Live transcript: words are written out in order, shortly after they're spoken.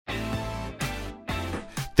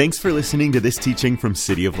Thanks for listening to this teaching from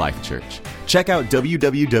City of Life Church. Check out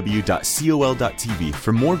www.col.tv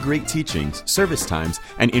for more great teachings, service times,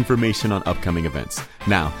 and information on upcoming events.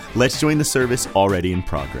 Now, let's join the service already in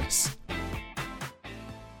progress.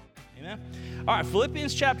 Amen. All right,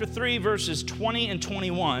 Philippians chapter 3, verses 20 and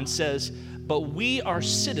 21 says, "But we are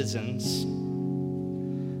citizens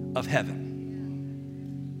of heaven."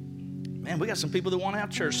 Man, we got some people that want to have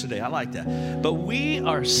church today. I like that. But we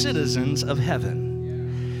are citizens of heaven,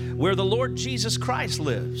 where the Lord Jesus Christ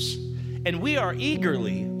lives, and we are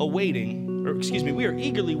eagerly waiting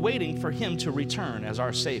for him to return as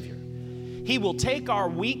our Savior. He will take our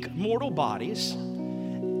weak mortal bodies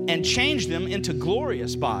and change them into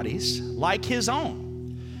glorious bodies like his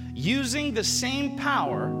own, using the same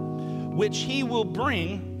power which he will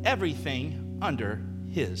bring everything under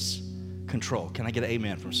his control. Can I get an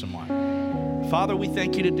amen from someone? Father, we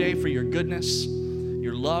thank you today for your goodness,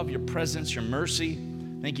 your love, your presence, your mercy.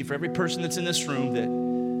 Thank you for every person that's in this room that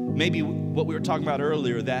maybe what we were talking about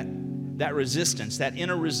earlier, that resistance, that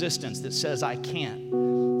inner resistance that says, I can't,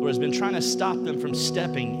 or has been trying to stop them from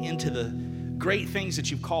stepping into the great things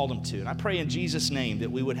that you've called them to. And I pray in Jesus' name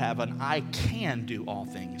that we would have an I can do all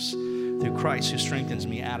things through Christ who strengthens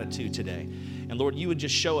me attitude today. And Lord, you would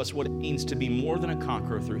just show us what it means to be more than a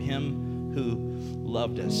conqueror through him who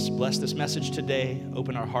loved us. Bless this message today.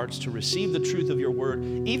 Open our hearts to receive the truth of your word,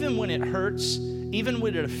 even when it hurts, even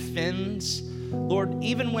when it offends. Lord,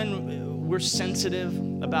 even when we're sensitive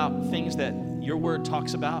about things that your word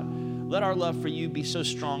talks about, let our love for you be so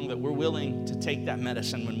strong that we're willing to take that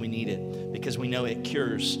medicine when we need it, because we know it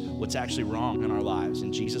cures what's actually wrong in our lives.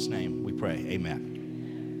 In Jesus' name we pray,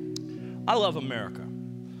 amen. I love America.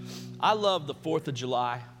 I love the 4th of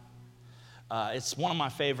July. It's one of my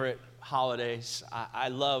favorite holidays. I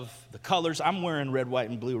love the colors. I'm wearing red, white,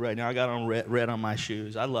 and blue right now. I got on red on my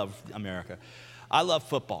shoes. I love America. I love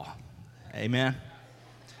football. Amen.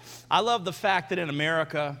 I love the fact that in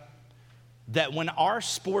America, that when our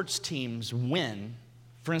sports teams win,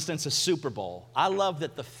 for instance, a Super Bowl, I love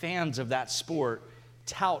that the fans of that sport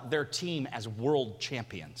tout their team as world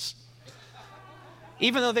champions.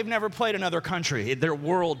 Even though they've never played another country, they're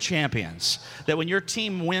world champions. That when your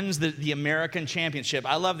team wins the American championship,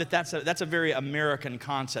 I love that that's a very American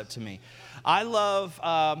concept to me. I love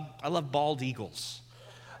bald eagles.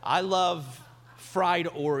 I love fried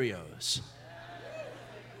Oreos.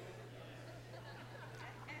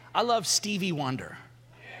 I love Stevie Wonder.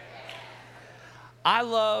 I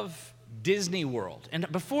love Disney World.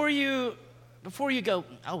 And before you go,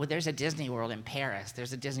 oh, well, there's a Disney World in Paris.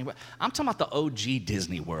 There's a Disney World. I'm talking about the OG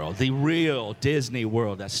Disney World, the real Disney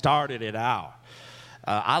World that started it out.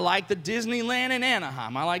 I like the Disneyland in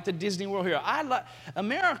Anaheim. I like the Disney World here.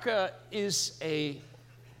 America is a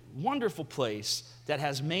wonderful place that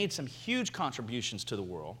has made some huge contributions to the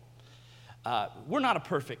world. We're not a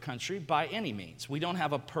perfect country by any means. We don't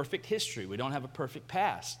have a perfect history. We don't have a perfect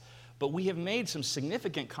past. But we have made some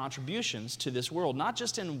significant contributions to this world, not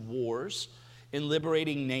just in wars, in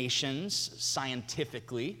liberating nations,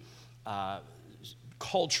 scientifically,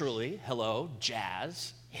 culturally,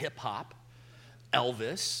 jazz, hip-hop,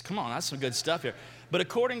 Elvis. Come on, that's some good stuff here. But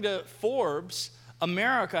according to Forbes,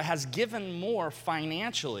 America has given more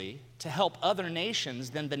financially to help other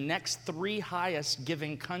nations than the next 3 highest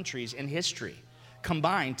giving countries in history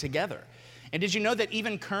combined together. And did you know that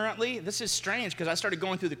even currently, this is strange because I started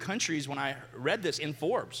going through the countries when I read this in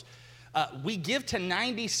Forbes, we give to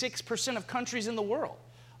 96% of countries in the world.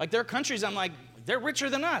 Like there are countries I'm like, they're richer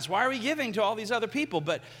than us. Why are we giving to all these other people?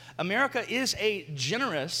 But America is a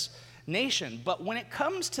generous nation. But when it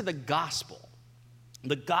comes to the gospel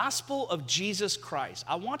of Jesus Christ,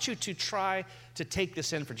 I want you to try to take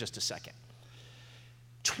this in for just a second.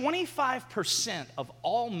 25% of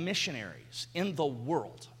all missionaries in the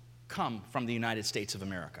world come from the United States of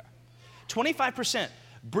America. 25%.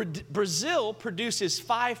 Brazil produces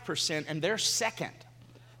 5%, and they're second.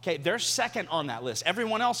 Okay, they're second on that list.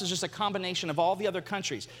 Everyone else is just a combination of all the other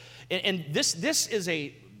countries. And this is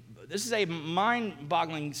a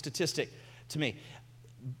mind-boggling statistic to me.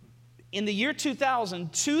 In the year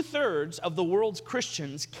 2000, 2/3 of the world's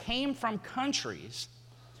Christians came from countries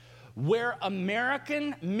where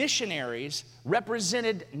American missionaries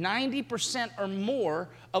represented 90% or more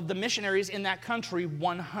of the missionaries in that country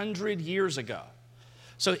 100 years ago.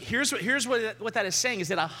 So here's what that is saying, is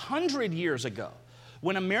that 100 years ago,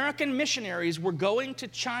 when American missionaries were going to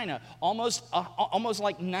China, almost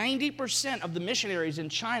like 90% of the missionaries in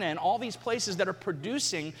China and all these places that are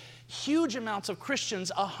producing huge amounts of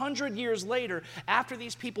Christians 100 years later, after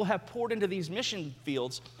these people have poured into these mission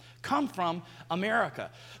fields, come from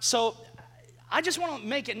America. So I just want to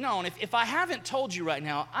make it known, if I haven't told you right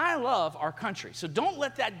now, I love our country. So don't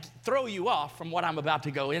let that throw you off from what I'm about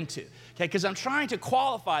to go into, okay? Because I'm trying to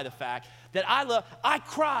qualify the fact that I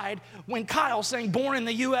cried when Kyle sang Born in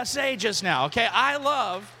the USA just now, okay? I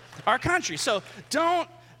love our country. So don't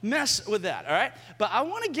mess with that, all right? But I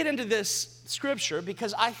want to get into this scripture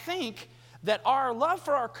because I think that our love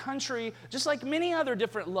for our country, just like many other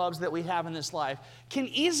different loves that we have in this life, can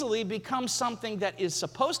easily become something that is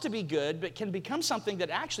supposed to be good, but can become something that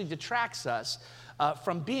actually detracts us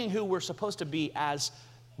from being who we're supposed to be as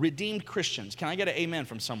redeemed Christians. Can I get an amen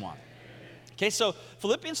from someone? Okay, so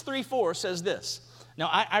Philippians 3:4 says this. Now,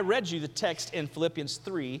 I read you the text in Philippians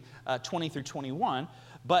 3, 20 through 21,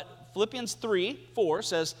 but Philippians 3:4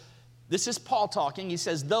 says, this is Paul talking. He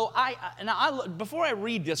says, before I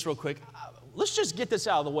read this real quick, let's just get this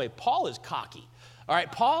out of the way. Paul is cocky. All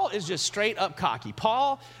right, Paul is just straight up cocky.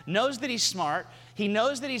 Paul knows that he's smart. He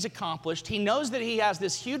knows that he's accomplished. He knows that he has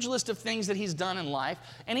this huge list of things that he's done in life,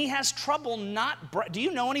 and he has trouble do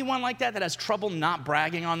you know anyone like that has trouble not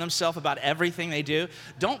bragging on themselves about everything they do?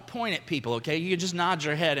 Don't point at people, okay? You just nod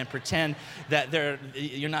your head and pretend that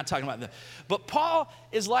you're not talking about them. But Paul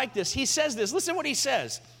is like this. He says this. Listen to what he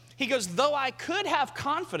says. He goes, though I could have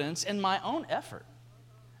confidence in my own effort,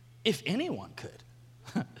 if anyone could.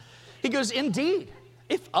 He goes, indeed,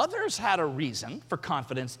 if others had a reason for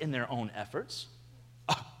confidence in their own efforts,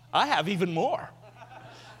 I have even more.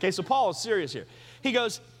 Okay, so Paul is serious here. He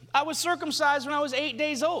goes, I was circumcised when I was 8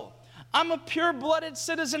 days old. I'm a pure-blooded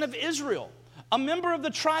citizen of Israel, a member of the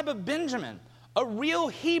tribe of Benjamin, a real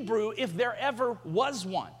Hebrew if there ever was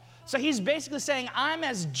one. So he's basically saying, I'm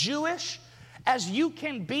as Jewish as you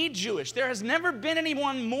can be Jewish. There has never been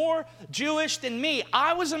anyone more Jewish than me.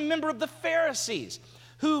 I was a member of the Pharisees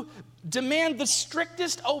who demand the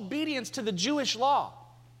strictest obedience to the Jewish law.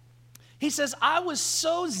 He says, I was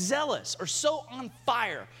so zealous or so on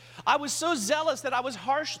fire. I was so zealous that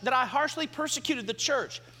I harshly persecuted the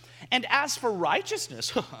church. And as for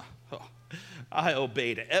righteousness, I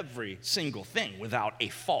obeyed every single thing without a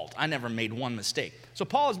fault. I never made one mistake. So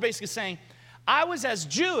Paul is basically saying, I was as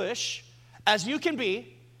Jewish as you can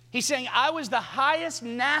be. He's saying I was the highest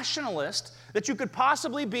nationalist that you could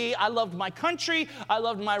possibly be. I loved my country. I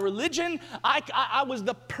loved my religion. I was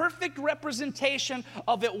the perfect representation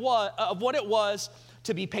of what it was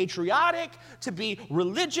to be patriotic, to be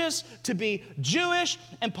religious, to be Jewish.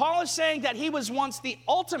 And Paul is saying that he was once the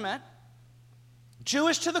ultimate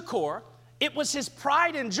Jewish to the core. It was his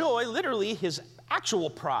pride and joy, literally his actual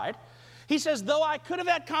pride. He says, though I could have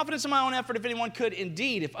had confidence in my own effort, if anyone could,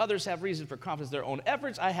 indeed, if others have reason for confidence in their own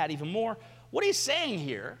efforts, I had even more. What he's saying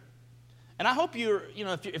here, and I hope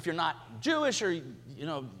if you're not Jewish or,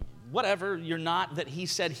 whatever you're not that he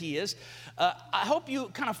said he is, I hope you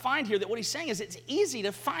kind of find here that what he's saying is it's easy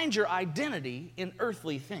to find your identity in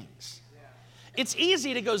earthly things. It's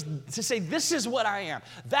easy to say, this is what I am.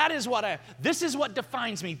 That is what I am. This is what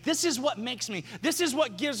defines me. This is what makes me. This is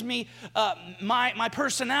what gives me my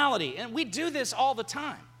personality. And we do this all the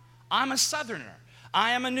time. I'm a Southerner.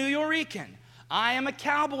 I am a New Yorican. I am a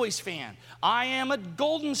Cowboys fan. I am a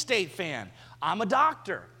Golden State fan. I'm a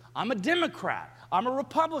doctor. I'm a Democrat. I'm a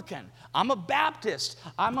Republican. I'm a Baptist.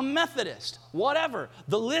 I'm a Methodist. Whatever.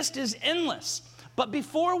 The list is endless. But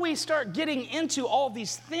before we start getting into all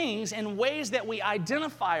these things and ways that we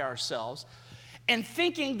identify ourselves and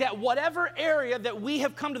thinking that whatever area that we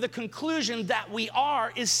have come to the conclusion that we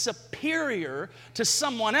are is superior to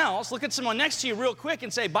someone else, look at someone next to you real quick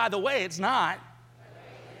and say, by the way, it's not.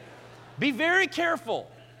 Be very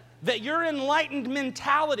careful that your enlightened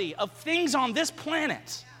mentality of things on this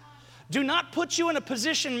planet do not put you in a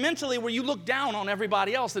position mentally where you look down on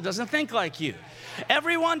everybody else that doesn't think like you.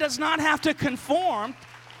 Everyone does not have to conform.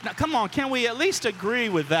 Now, come on, can we at least agree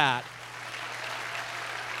with that?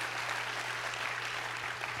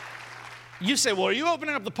 You say, well, are you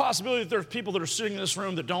opening up the possibility that there's people that are sitting in this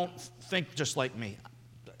room that don't think just like me?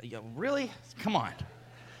 Really? Come on.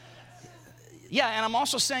 Yeah, and I'm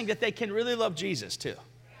also saying that they can really love Jesus too.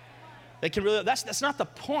 They can really, that's not the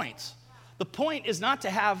point. The point is not to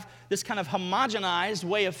have this kind of homogenized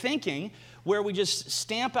way of thinking where we just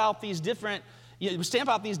stamp out these different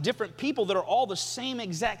people that are all the same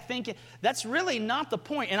exact thinking. That's really not the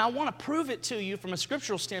point, and I want to prove it to you from a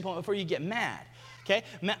scriptural standpoint before you get mad. Okay?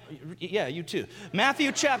 Yeah, you too.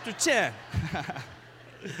 Matthew chapter 10.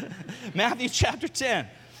 Matthew chapter 10.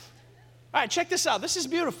 All right, check this out. This is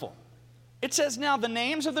beautiful. It says, now the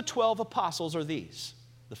names of the 12 apostles are these.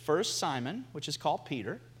 The first, Simon, which is called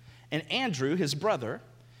Peter, and Andrew, his brother,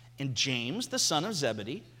 and James, the son of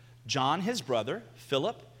Zebedee, John, his brother,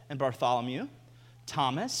 Philip and Bartholomew,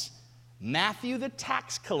 Thomas, Matthew, the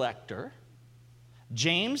tax collector,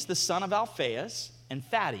 James, the son of Alphaeus, and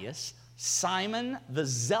Thaddeus, Simon the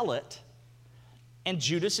Zealot, and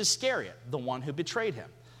Judas Iscariot, the one who betrayed him.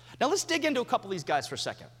 Now let's dig into a couple of these guys for a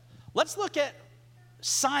second. Let's look at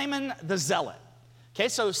Simon the Zealot. Okay,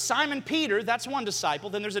 so Simon Peter, that's one disciple.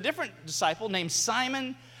 Then there's a different disciple named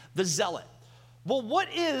Simon the Zealot. Well, what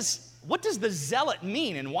does the zealot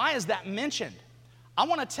mean, and why is that mentioned? I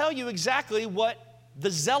want to tell you exactly what the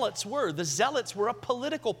zealots were. The zealots were a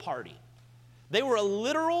political party. They were a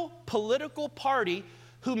literal political party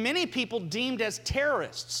who many people deemed as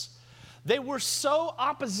terrorists. They were so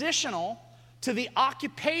oppositional to the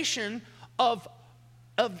occupation of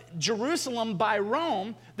Jerusalem by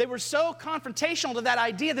Rome. They were so confrontational to that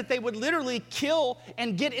idea that they would literally kill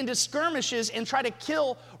and get into skirmishes and try to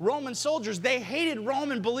kill Roman soldiers. They hated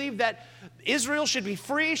Rome and believed that Israel should be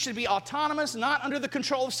free, should be autonomous, not under the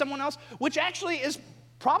control of someone else, which actually is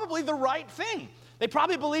probably the right thing. They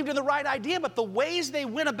probably believed in the right idea, but the ways they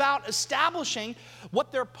went about establishing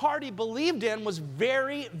what their party believed in was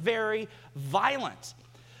very, very violent.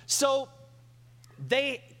 So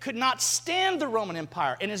they could not stand the Roman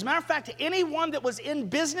Empire. And as a matter of fact, anyone that was in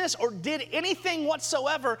business or did anything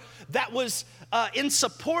whatsoever that was in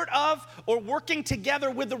support of or working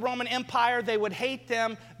together with the Roman Empire, they would hate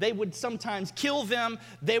them. They would sometimes kill them.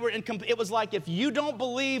 It was like, if you don't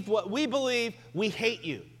believe what we believe, we hate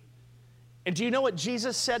you. And do you know what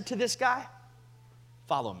Jesus said to this guy?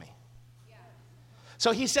 Follow me.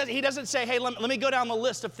 So he doesn't say, hey, let me go down the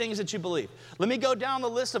list of things that you believe. Let me go down the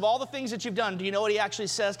list of all the things that you've done. Do you know what he actually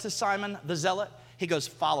says to Simon the Zealot? He goes,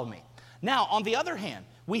 follow me. Now, on the other hand,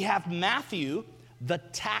 we have Matthew, the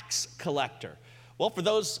tax collector. Well, for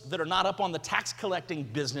those that are not up on the tax collecting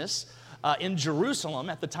business in Jerusalem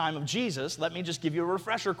at the time of Jesus, let me just give you a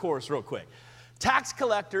refresher course real quick. Tax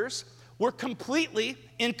collectors were completely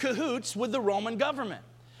in cahoots with the Roman government.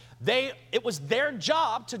 It was their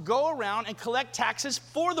job to go around and collect taxes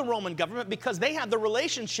for the Roman government because they had the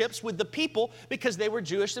relationships with the people because they were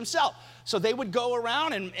Jewish themselves. So they would go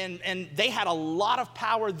around and they had a lot of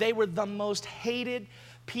power. They were the most hated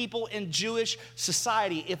people in Jewish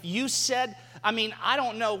society. If you said, I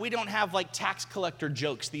don't know, we don't have like tax collector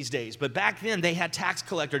jokes these days, but back then they had tax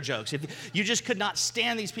collector jokes. If you just could not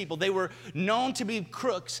stand these people. They were known to be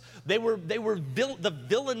crooks. They were the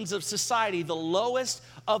villains of society, the lowest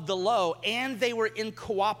of the low, and they were in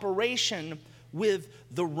cooperation with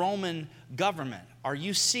the Roman government. Are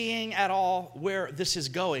you seeing at all where this is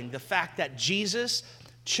going? The fact that Jesus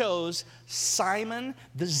chose Simon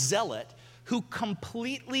the Zealot, who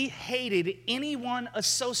completely hated anyone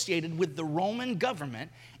associated with the Roman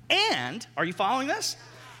government. And, are you following this?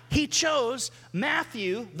 He chose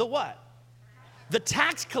Matthew, the what? The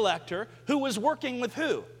tax collector, who was working with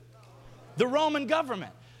who? The Roman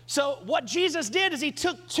government. So what Jesus did is he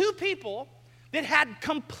took two people that had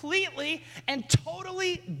completely and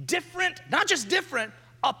totally different, not just different,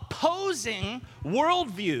 opposing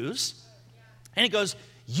worldviews. And he goes,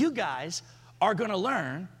 you guys are going to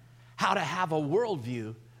learn how to have a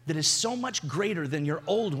worldview that is so much greater than your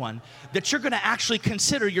old one that you're going to actually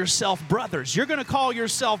consider yourself brothers. You're going to call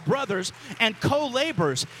yourself brothers and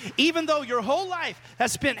co-laborers, even though your whole life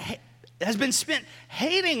has been spent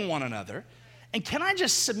hating one another. And can I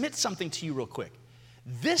just submit something to you real quick?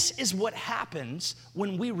 This is what happens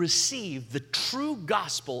when we receive the true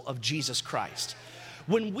gospel of Jesus Christ.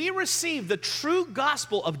 When we receive the true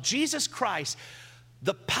gospel of Jesus Christ,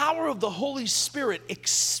 the power of the Holy Spirit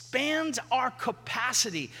expands our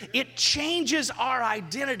capacity. It changes our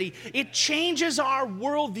identity. It changes our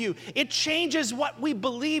worldview. It changes what we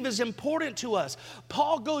believe is important to us.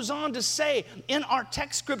 Paul goes on to say in our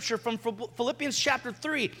text scripture from Philippians chapter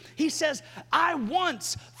 3, he says, I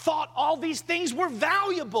once thought all these things were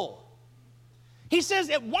valuable. He says,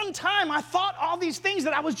 at one time, I thought all these things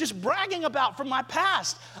that I was just bragging about from my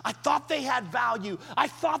past, I thought they had value. I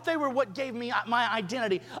thought they were what gave me my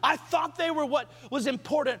identity. I thought they were what was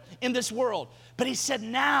important in this world. But he said,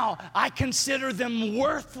 now I consider them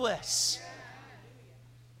worthless.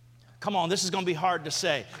 Come on, this is going to be hard to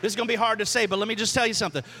say. This is going to be hard to say, but let me just tell you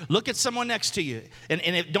something. Look at someone next to you. And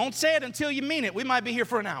don't say it until you mean it. We might be here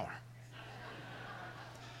for an hour.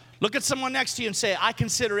 Look at someone next to you and say, I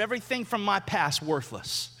consider everything from my past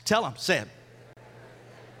worthless. Tell them, say it.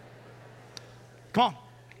 Come on,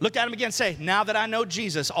 look at them again, say, now that I know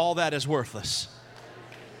Jesus, all that is worthless.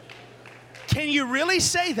 Can you really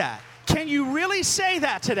say that? Can you really say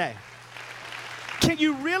that today? Can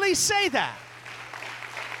you really say that?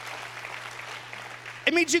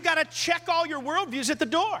 It means you got to check all your worldviews at the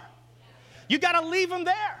door. You got to leave them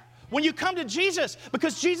there. When you come to Jesus,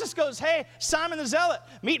 because Jesus goes, hey, Simon the Zealot,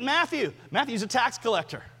 meet Matthew. Matthew's a tax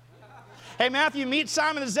collector. Hey, Matthew, meet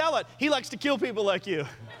Simon the Zealot. He likes to kill people like you.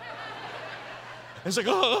 It's like,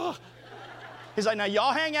 oh. He's like, now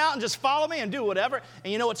y'all hang out and just follow me and do whatever.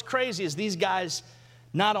 And you know what's crazy is these guys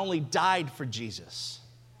not only died for Jesus,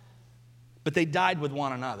 but they died with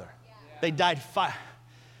one another. They died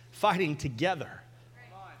fighting together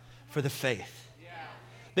for the faith.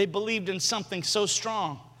 They believed in something so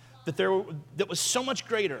strong that was so much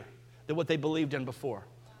greater than what they believed in before.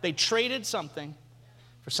 They traded something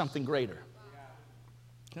for something greater.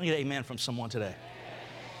 Can I get an amen from someone today?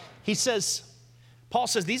 Paul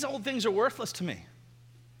says, these old things are worthless to me.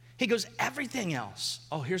 He goes, everything else,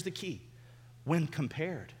 here's the key, when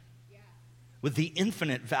compared with the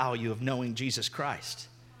infinite value of knowing Jesus Christ,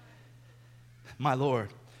 my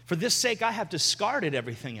Lord. For this sake, I have discarded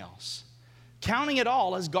everything else, counting it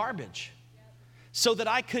all as garbage, so that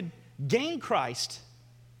I could gain Christ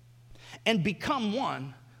and become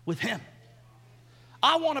one with him.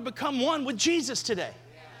 I want to become one with Jesus today.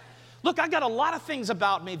 Look, I got a lot of things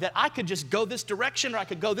about me that I could just go this direction or I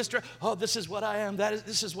could go this direction. Oh, this is what I am.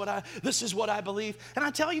 This is what I believe. And I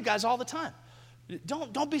tell you guys all the time,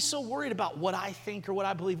 don't be so worried about what I think or what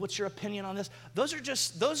I believe. What's your opinion on this? They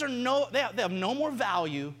have no more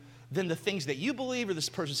value than the things that you believe or this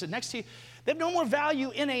person sitting next to you. They have no more value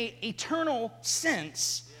in an eternal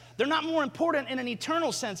sense. They're not more important in an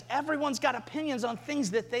eternal sense. Everyone's got opinions on things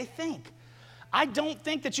that they think. I don't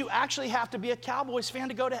think that you actually have to be a Cowboys fan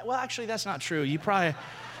to go to heaven. Well, actually, that's not true. You probably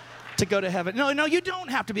to go to heaven. No, you don't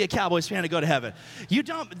have to be a Cowboys fan to go to heaven. You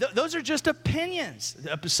don't. Those are just opinions.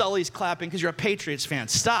 Sully's clapping because you're a Patriots fan.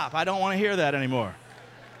 Stop. I don't want to hear that anymore.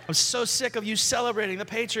 I'm so sick of you celebrating the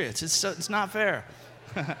Patriots. It's not fair.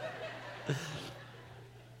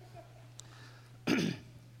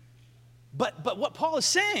 But what Paul is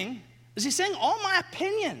saying is he's saying all my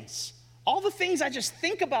opinions, all the things I just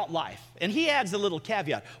think about life, and he adds the little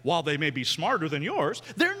caveat, while they may be smarter than yours,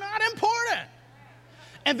 they're not important.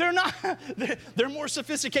 And they're more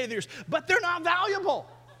sophisticated than yours, but they're not valuable.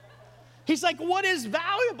 He's like, what is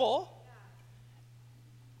valuable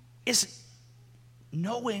is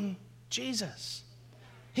knowing Jesus.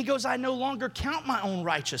 He goes, I no longer count my own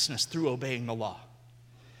righteousness through obeying the law.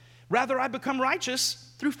 Rather, I become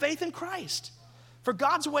righteous through faith in Christ. For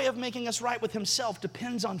God's way of making us right with himself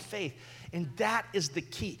depends on faith, and that is the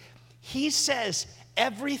key. He says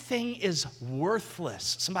everything is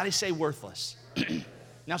worthless. Somebody say worthless.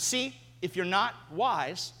 Now see, if you're not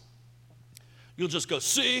wise, you'll just go,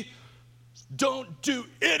 see, don't do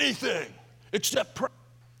anything except pray.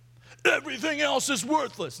 Everything else is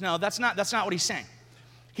worthless. No, that's not what he's saying.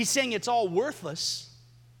 He's saying it's all worthless.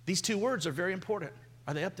 These two words are very important.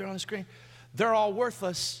 Are they up there on the screen? They're all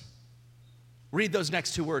worthless. Read those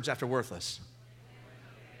next two words after worthless.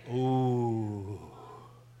 Ooh.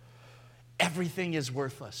 Everything is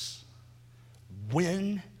worthless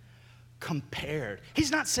when compared. He's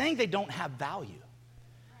not saying they don't have value.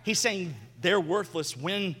 He's saying they're worthless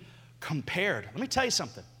when compared. Let me tell you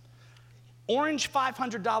something. Orange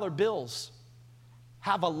 $500 bills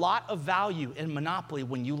have a lot of value in Monopoly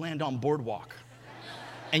when you land on Boardwalk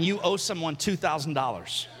and you owe someone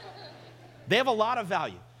 $2,000. They have a lot of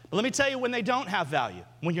value. But let me tell you when they don't have value.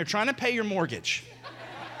 When you're trying to pay your mortgage.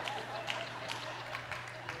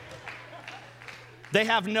 They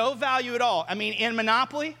have no value at all. I mean, in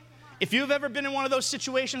Monopoly, if you've ever been in one of those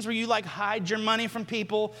situations where you like hide your money from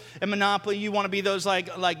people in Monopoly, you want to be those like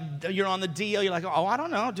you're on the deal, you're like, oh, I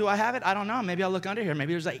don't know, do I have it? I don't know, maybe I'll look under here.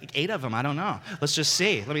 Maybe there's like 8 of them, I don't know. Let's just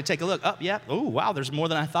see, let me take a look. Oh, yeah, oh, wow, there's more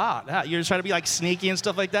than I thought. You're just trying to be like sneaky and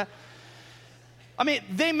stuff like that. I mean,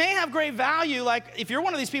 they may have great value. Like, if you're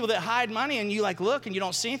one of these people that hide money and you like look and you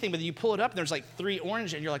don't see anything, but you pull it up and there's like 3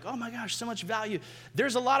 orange and you're like, oh my gosh, so much value.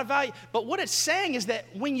 There's a lot of value. But what it's saying is that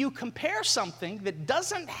when you compare something that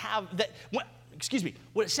doesn't have, what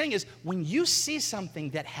it's saying is when you see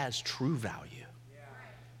something that has true value,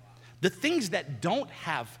 the things that don't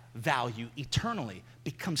have value eternally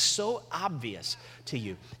become so obvious to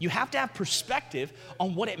you. You have to have perspective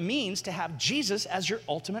on what it means to have Jesus as your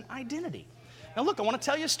ultimate identity. Now look, I want to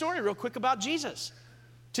tell you a story real quick about Jesus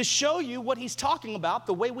to show you what he's talking about,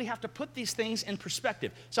 the way we have to put these things in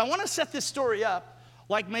perspective. So I want to set this story up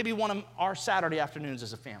like maybe one of our Saturday afternoons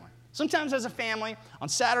as a family. Sometimes as a family, on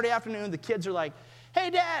Saturday afternoon, the kids are like, hey,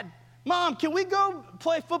 Dad, Mom, can we go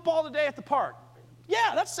play football today at the park?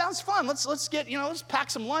 Yeah, that sounds fun. Let's get, let's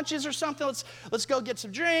pack some lunches or something. Let's go get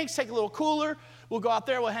some drinks, take a little cooler. We'll go out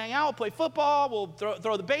there, we'll hang out, we'll play football, we'll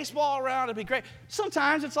throw the baseball around. It'll be great.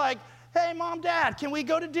 Sometimes it's like, hey, Mom, Dad, can we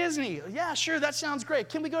go to Disney? Yeah, sure, that sounds great.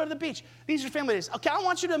 Can we go to the beach? These are family days. Okay, I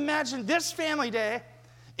want you to imagine this family day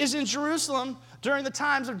is in Jerusalem during the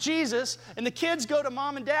times of Jesus, and the kids go to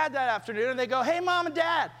mom and dad that afternoon, and they go, hey, mom and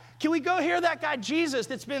dad, can we go hear that guy Jesus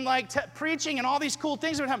that's been like preaching and all these cool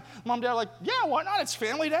things? Mom and dad are like, yeah, why not? It's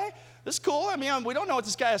family day. This is cool. I mean, we don't know what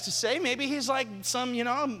this guy has to say. Maybe he's like some,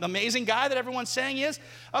 amazing guy that everyone's saying he is.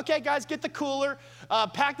 Okay, guys, get the cooler.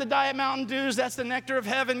 Pack the Diet Mountain Dews. That's the nectar of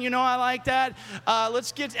heaven. I like that.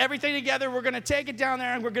 Let's get everything together. We're going to take it down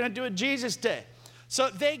there, and we're going to do a Jesus Day. So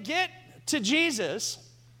they get to Jesus.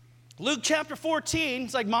 Luke chapter 14,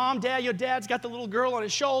 it's like, Mom, Dad, your dad's got the little girl on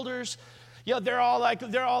his shoulders. They're all like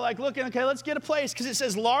looking, okay, let's get a place. Because it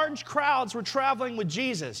says large crowds were traveling with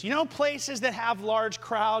Jesus. Places that have large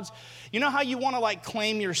crowds. How you want to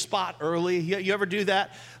claim your spot early? You ever do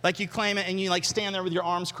that? Like you claim it and you stand there with your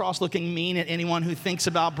arms crossed looking mean at anyone who thinks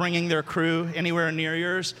about bringing their crew anywhere near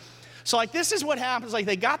yours. So this is what happens.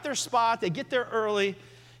 They got their spot, they get there early.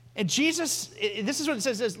 And Jesus, this is what it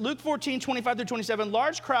says, Luke 14, 25 through 27,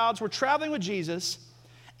 large crowds were traveling with Jesus.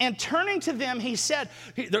 And turning to them, he said,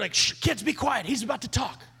 they're like, shh, kids, be quiet. He's about to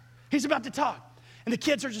talk. He's about to talk. And the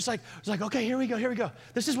kids are just like, okay, here we go.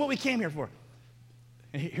 This is what we came here for.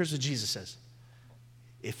 And here's what Jesus says.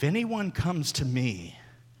 If anyone comes to me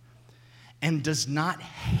and does not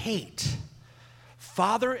hate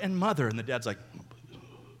father and mother, and the dad's like,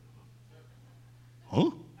 huh?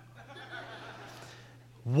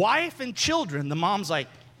 Wife and children, the mom's like,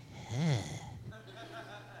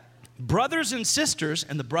 brothers and sisters,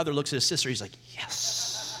 and the brother looks at his sister, he's like,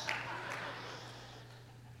 yes.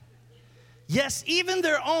 Yes, even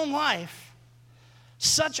their own life,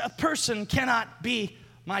 such a person cannot be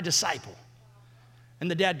my disciple. And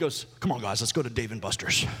the dad goes, come on, guys, let's go to Dave &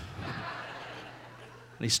 Buster's. And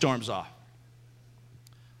he storms off.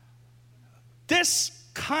 This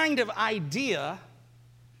kind of idea,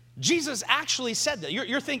 Jesus actually said that.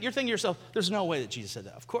 You're thinking to yourself, there's no way that Jesus said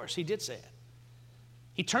that. Of course, he did say it.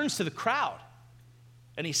 He turns to the crowd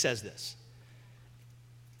and he says this.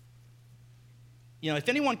 If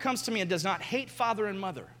anyone comes to me and does not hate father and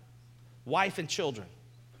mother, wife and children,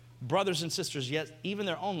 brothers and sisters, yet even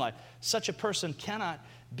their own life, such a person cannot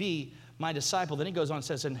be my disciple. Then he goes on and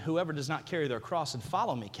says, and whoever does not carry their cross and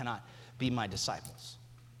follow me cannot be my disciples.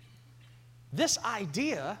 This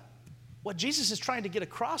idea, what Jesus is trying to get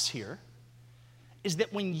across here, is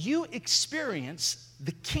that when you experience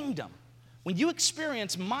the kingdom, when you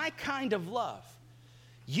experience my kind of love,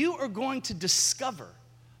 you are going to discover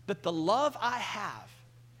that the love I have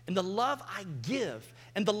and the love I give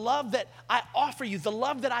and the love that I offer you, the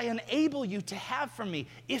love that I enable you to have from me,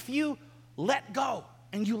 if you let go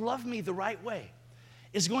and you love me the right way,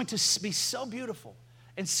 is going to be so beautiful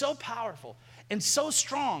and so powerful and so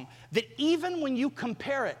strong that even when you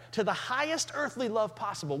compare it to the highest earthly love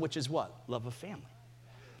possible, which is what? Love of family.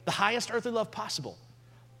 The highest earthly love possible.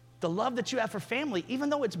 The love that you have for family, even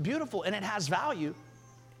though it's beautiful and it has value,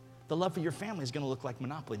 the love for your family is going to look like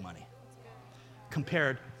Monopoly money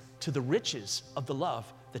compared to the riches of the love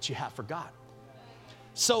that you have for God.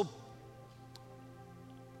 So,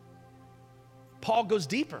 Paul goes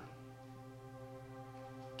deeper,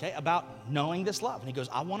 about knowing this love. And he goes,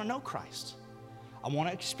 I want to know Christ. I want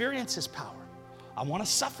to experience his power. I want to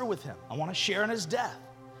suffer with him. I want to share in his death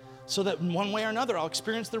so that in one way or another, I'll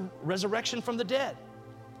experience the resurrection from the dead.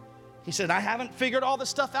 He said, I haven't figured all this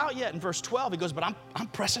stuff out yet. In verse 12, he goes, but I'm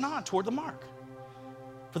pressing on toward the mark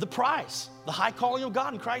for the prize, the high calling of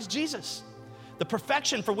God in Christ Jesus, the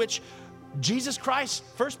perfection for which Jesus Christ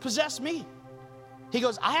first possessed me. He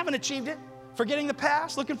goes, I haven't achieved it. Forgetting the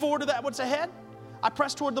past, looking forward to that, what's ahead. I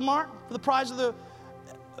press toward the mark for the prize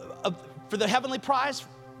for the heavenly prize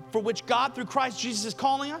for which God through Christ Jesus is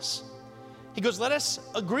calling us. He goes, let us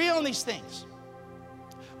agree on these things.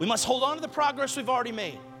 We must hold on to the progress we've already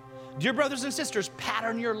made. Dear brothers and sisters,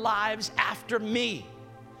 pattern your lives after me.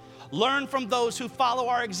 Learn from those who follow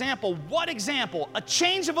our example. What example? A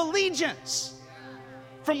change of allegiance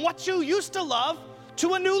from what you used to love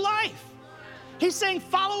to a new life. He's saying,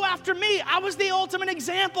 follow after me. I was the ultimate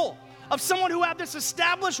example of someone who had this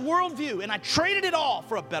established worldview, and I traded it all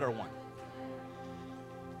for a better one.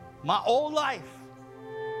 My old life,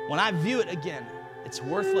 when I view it again, it's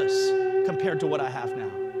worthless compared to what I have now.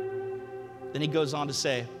 Then he goes on to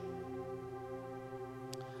say,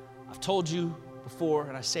 I've told you before,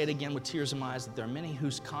 and I say it again with tears in my eyes, that there are many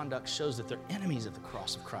whose conduct shows that they're enemies of the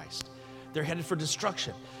cross of Christ. They're headed for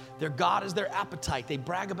destruction. Their God is their appetite. They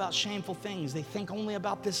brag about shameful things. They think only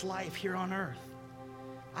about this life here on earth.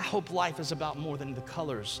 I hope life is about more than the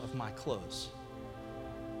colors of my clothes.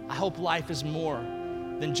 I hope life is more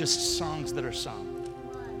than just songs that are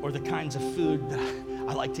sung, or the kinds of food that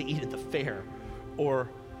I like to eat at the fair, or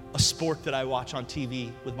a sport that I watch on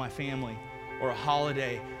TV with my family, or a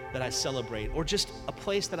holiday that I celebrate, or just a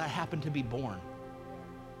place that I happen to be born.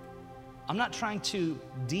 I'm not trying to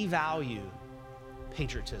devalue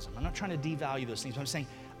patriotism. I'm not trying to devalue those things. I'm saying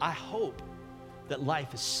I hope that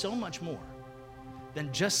life is so much more than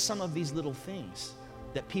just some of these little things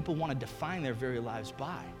that people want to define their very lives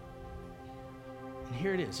by. And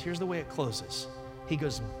here it is. Here's the way it closes. He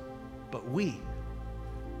goes, but we,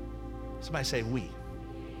 somebody say we.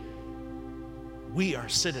 We are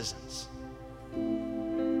citizens,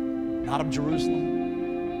 not of Jerusalem,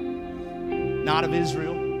 not of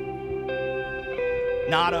Israel,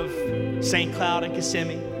 not of St. Cloud and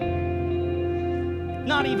Kissimmee,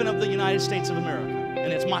 not even of the United States of America,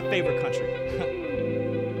 and it's my favorite country.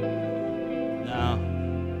 No.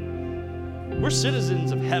 We're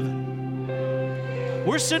citizens of heaven.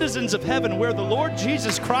 We're citizens of heaven where the Lord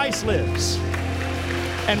Jesus Christ lives.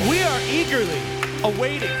 And we are eagerly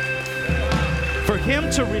awaiting for him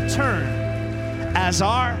to return as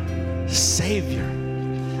our Savior.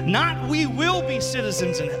 Not we will be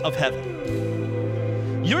citizens of heaven.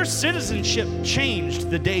 Your citizenship changed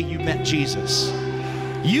the day you met Jesus.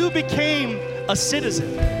 You became a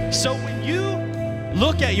citizen. So when you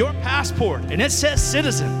look at your passport and it says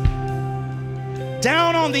citizen,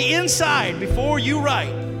 down on the inside before you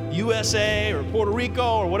write USA or Puerto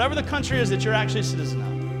Rico or whatever the country is that you're actually a citizen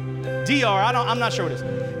of. DR, I'm not sure what it is.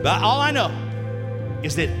 But all I know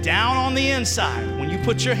is that down on the inside, when you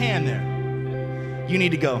put your hand there, you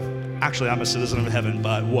need to go, actually, I'm a citizen of heaven,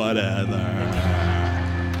 but whatever.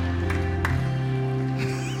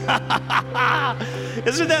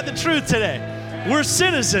 Isn't that the truth today? We're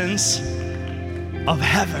citizens of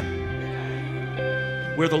heaven,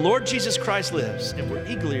 where the Lord Jesus Christ lives, and we're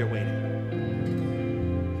eagerly awaiting.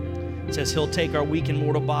 It says he'll take our weak and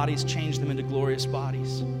mortal bodies, change them into glorious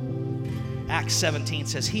bodies. Acts 17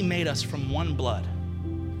 says he made us from one blood,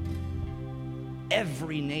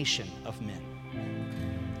 every nation of men,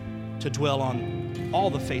 to dwell on all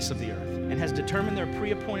the face of the earth, and has determined their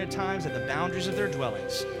pre-appointed times at the boundaries of their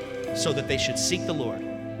dwellings, so that they should seek the Lord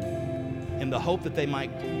in the hope that they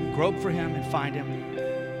might grope for him and find him,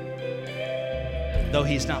 though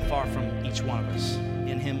he's not far from each one of us.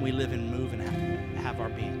 In him we live and move and have our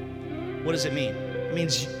being. What does it mean? It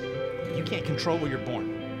means you can't control where you're born.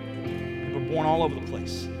 People are born all over the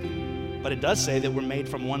place. But it does say that we're made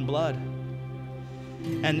from one blood.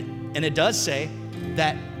 And it does say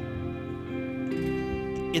that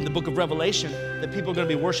in the book of Revelation that people are going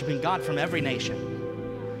to be worshiping God from every nation.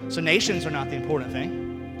 So nations are not the important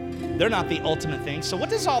thing. They're not the ultimate thing. So what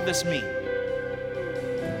does all this mean?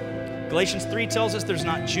 Galatians 3 tells us there's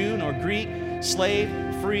not Jew nor Greek, slave,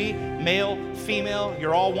 free, male, female.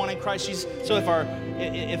 You're all one in Christ Jesus. So if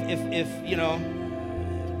you know,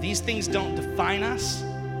 these things don't define us,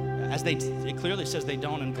 as it clearly says they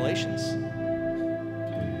don't in Galatians.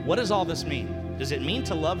 What does all this mean? Does it mean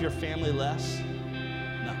to love your family less?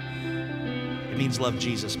 No. It means love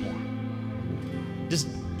Jesus more.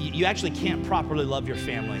 You actually can't properly love your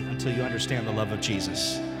family until you understand the love of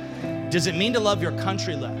Jesus. Does it mean to love your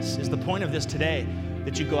country less? Is the point of this today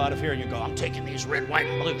that you go out of here and you go, I'm taking these red, white,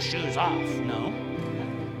 and blue shoes off? No.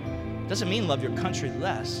 It doesn't mean love your country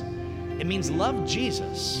less. It means love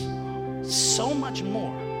Jesus so much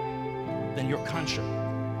more than your country.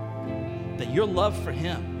 That your love for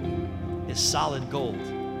him is solid gold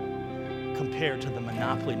compared to the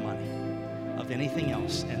monopoly money of anything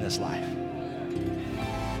else in this life.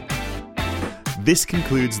 This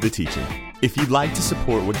concludes the teaching. If you'd like to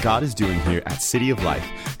support what God is doing here at City of Life,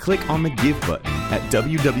 click on the Give button at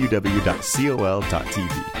www.col.tv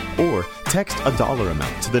or text a dollar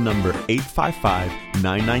amount to the number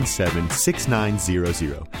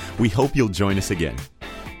 855-997-6900. We hope you'll join us again.